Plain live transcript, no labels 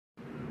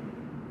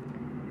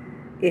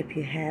If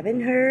you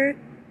haven't heard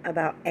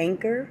about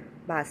Anchor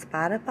by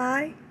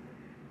Spotify,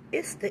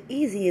 it's the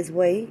easiest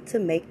way to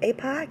make a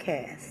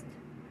podcast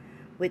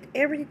with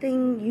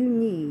everything you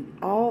need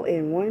all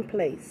in one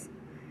place.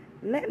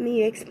 Let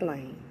me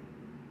explain.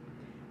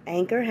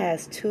 Anchor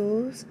has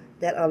tools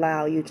that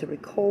allow you to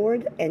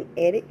record and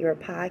edit your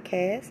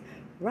podcast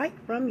right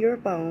from your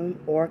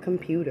phone or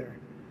computer.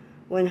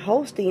 When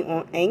hosting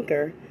on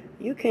Anchor,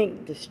 you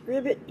can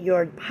distribute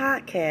your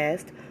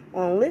podcast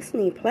on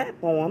listening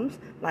platforms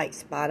like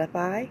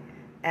Spotify,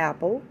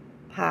 Apple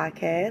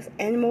Podcasts,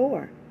 and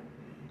more.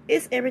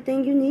 It's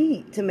everything you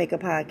need to make a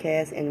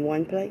podcast in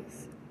one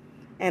place.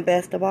 And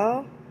best of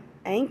all,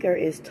 Anchor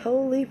is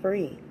totally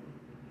free.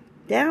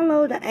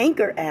 Download the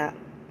Anchor app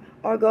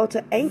or go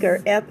to Anchor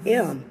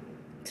FM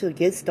to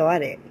get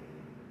started.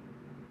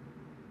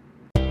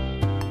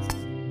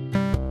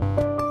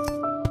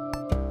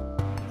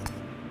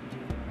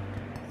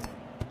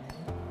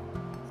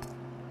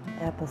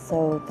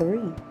 Episode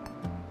 3.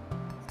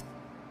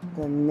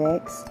 The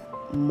next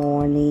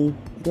morning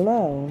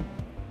glow.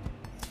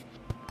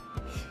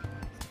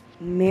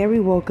 Mary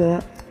woke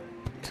up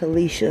to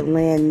Alicia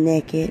laying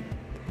naked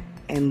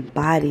and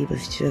body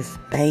was just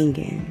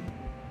banging.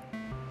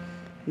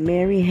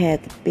 Mary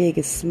had the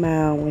biggest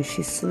smile when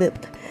she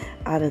slipped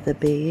out of the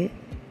bed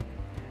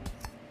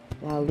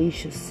while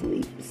Alicia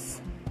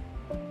sleeps,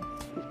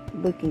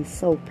 looking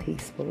so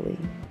peacefully.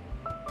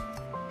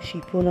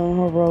 She put on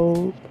her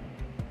robe,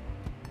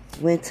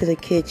 went to the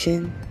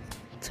kitchen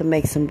to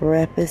make some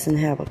breakfast and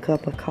have a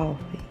cup of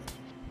coffee.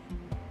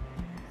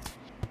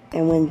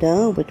 And when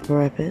done with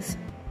breakfast,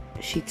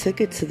 she took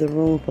it to the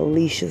room for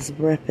Alicia's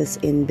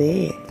breakfast in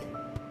bed.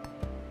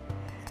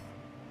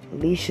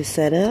 Alicia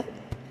sat up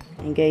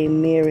and gave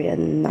Mary a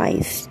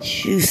nice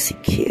juicy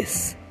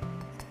kiss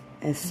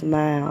and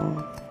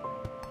smiled.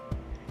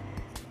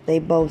 They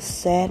both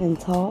sat and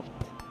talked,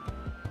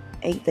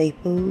 ate their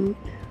food,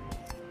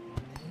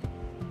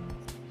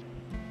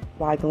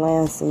 while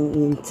glancing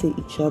into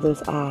each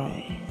other's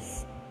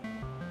eyes.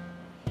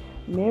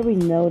 Mary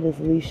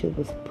noticed Alicia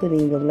was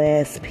putting the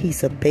last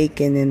piece of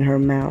bacon in her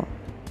mouth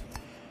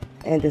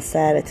and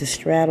decided to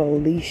straddle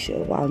Alicia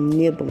while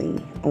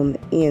nibbling on the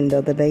end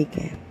of the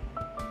bacon.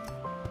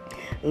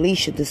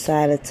 Alicia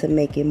decided to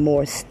make it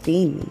more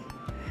steamy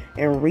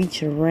and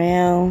reach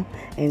around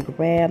and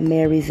grab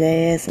Mary's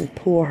ass and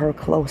pull her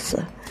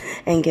closer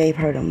and gave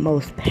her the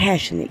most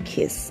passionate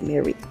kiss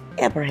Mary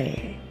ever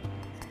had.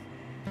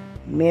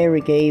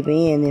 Mary gave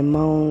in and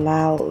moaned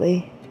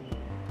loudly.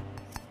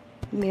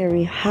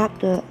 Mary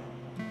hopped up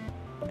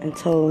and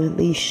told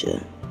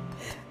Alicia,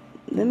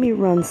 "Let me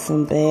run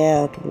some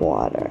bath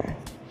water."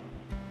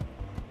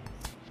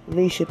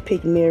 Alicia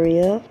picked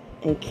Mary up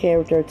and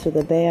carried her to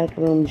the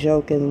bathroom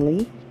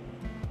jokingly.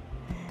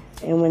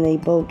 And when they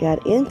both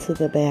got into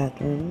the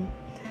bathroom,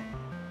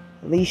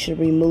 Alicia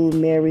removed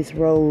Mary's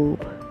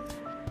robe,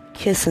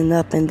 kissing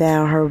up and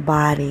down her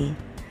body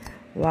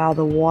while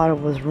the water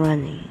was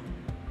running.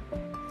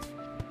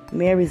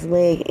 Mary's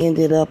leg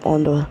ended up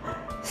on the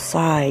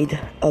side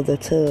of the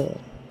tub,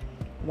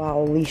 while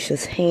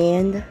Alicia's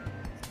hand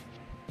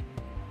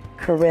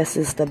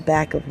caresses the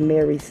back of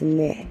Mary's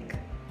neck,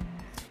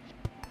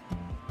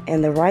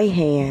 and the right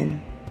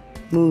hand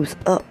moves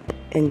up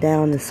and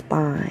down the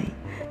spine,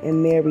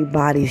 and Mary's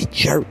body's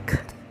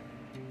jerk.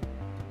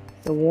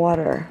 The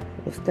water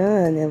was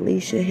done, and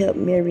Alicia helped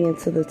Mary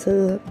into the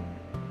tub,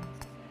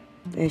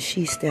 and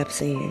she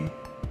steps in.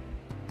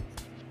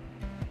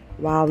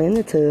 While in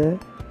the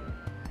tub,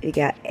 it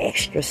got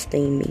extra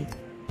steamy.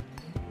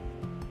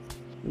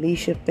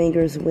 Alicia's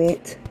fingers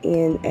went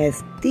in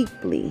as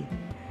deeply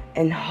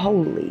and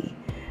wholly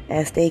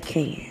as they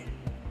can.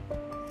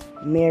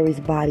 Mary's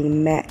body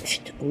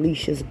matched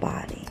Alicia's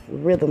body,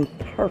 rhythm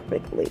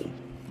perfectly.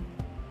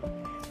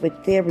 With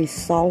every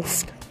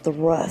soft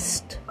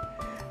thrust,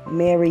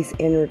 Mary's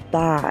inner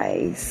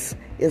thighs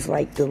is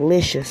like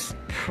delicious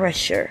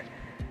pressure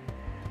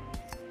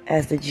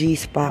as the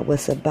G-spot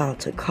was about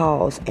to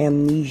cause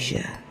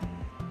amnesia.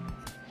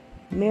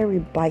 Mary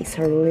bites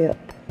her lip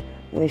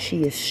when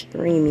she is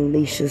screaming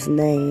Alicia's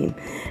name,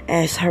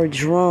 as her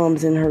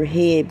drums in her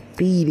head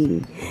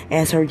beating,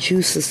 as her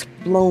juices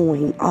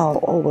flowing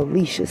all over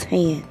Alicia's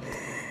hand,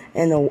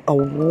 and a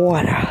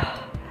water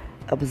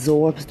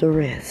absorbs the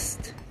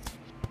rest.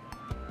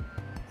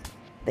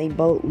 They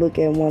both look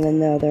at one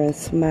another and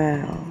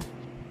smile,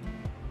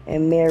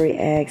 and Mary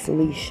asks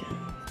Alicia,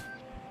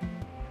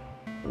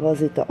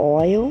 "Was it the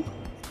oil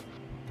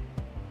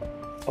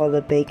or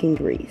the bacon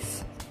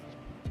grease?"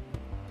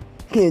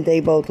 They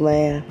both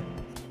laughed.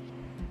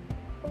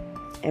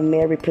 And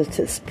Mary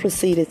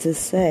proceeded to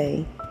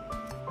say,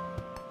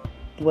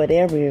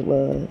 "Whatever it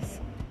was,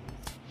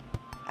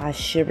 I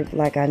shivered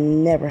like I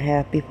never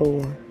have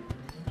before."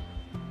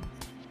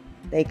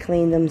 They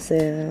cleaned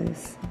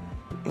themselves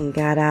and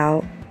got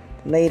out,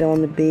 laid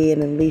on the bed,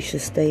 and Alicia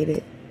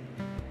stated,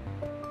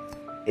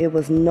 "It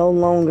was no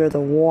longer the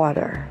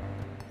water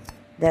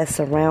that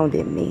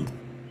surrounded me,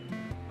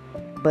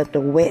 but the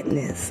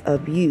wetness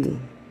of you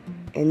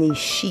and these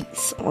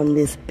sheets on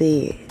this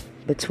bed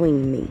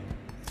between me."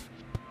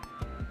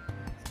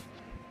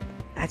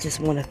 I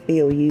just want to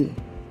feel you.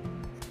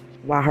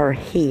 While her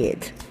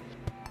head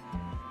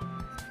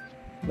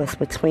was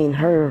between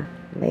her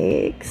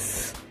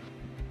legs.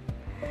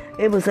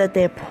 It was at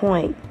that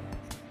point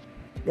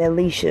that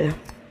Alicia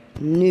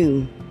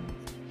knew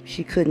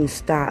she couldn't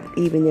stop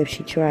even if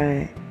she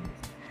tried.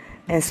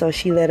 And so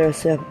she let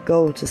herself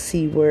go to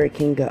see where it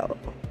can go.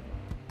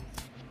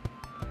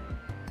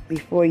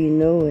 Before you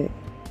know it,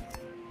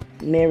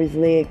 Mary's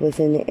leg was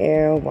in the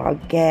air while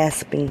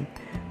gasping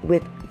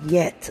with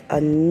yet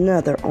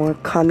another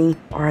oncoming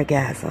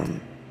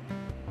orgasm.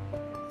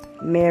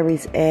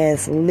 Mary's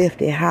ass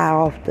lifted high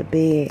off the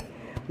bed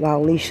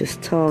while Alicia's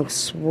tongue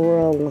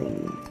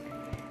swirling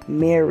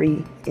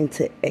Mary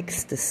into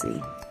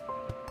ecstasy.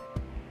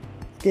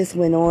 This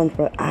went on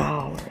for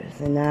hours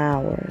and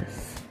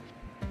hours.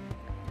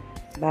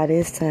 By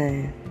this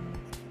time,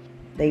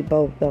 they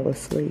both fell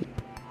asleep.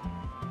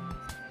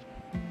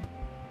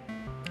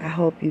 I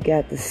hope you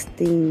got the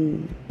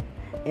steam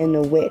and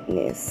the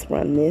wetness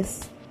from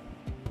this.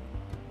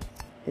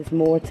 There's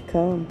more to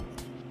come.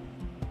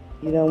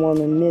 You don't want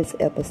to miss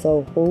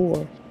episode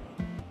 4,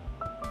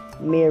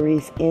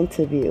 Mary's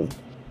interview.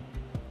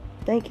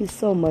 Thank you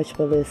so much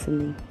for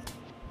listening.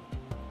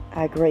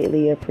 I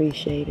greatly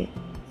appreciate it.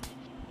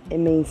 It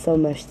means so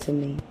much to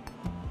me.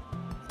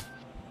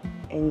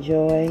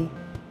 Enjoy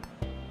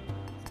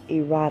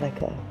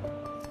Erotica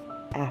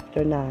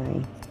After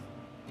 9.